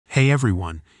Hey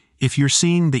everyone, if you're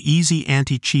seeing the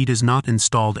EasyAntiCheat is not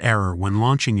installed error when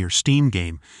launching your Steam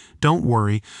game, don't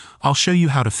worry, I'll show you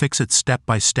how to fix it step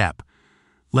by step.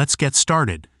 Let's get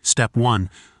started. Step 1.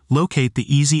 Locate the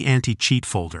EasyAntiCheat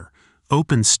folder.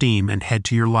 Open Steam and head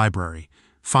to your library.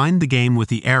 Find the game with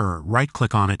the error,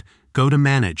 right-click on it, go to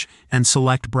Manage, and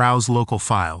select Browse Local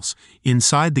Files.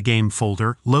 Inside the game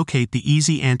folder, locate the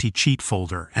EasyAntiCheat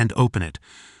folder and open it.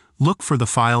 Look for the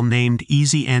file named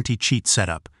EasyAntiCheat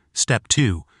Setup. Step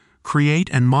 2. Create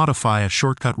and modify a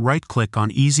shortcut. Right-click on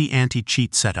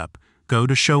EasyAntiCheat Setup, go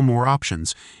to Show More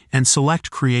Options, and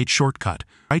select Create Shortcut.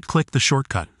 Right-click the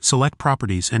shortcut, select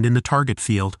Properties, and in the Target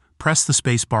field, press the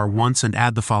spacebar once and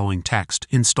add the following text: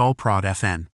 Install prod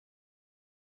fn.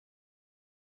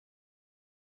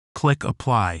 Click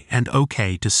Apply and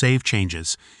OK to save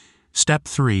changes. Step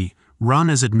 3. Run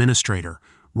as administrator.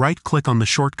 Right-click on the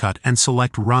shortcut and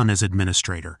select Run as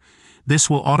administrator.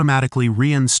 This will automatically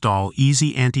reinstall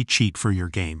EasyAntiCheat for your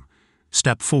game.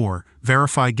 Step 4.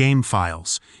 Verify game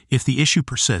files. If the issue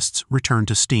persists, return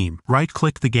to Steam.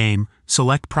 Right-click the game,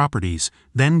 select Properties,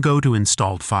 then go to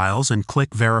Installed Files and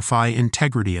click Verify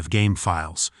Integrity of Game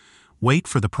Files. Wait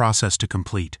for the process to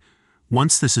complete.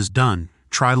 Once this is done,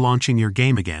 try launching your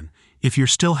game again. If you're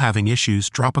still having issues,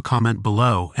 drop a comment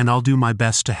below and I'll do my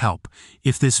best to help.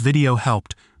 If this video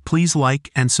helped, please like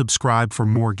and subscribe for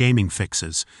more gaming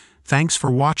fixes. Thanks for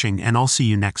watching and I'll see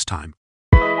you next time.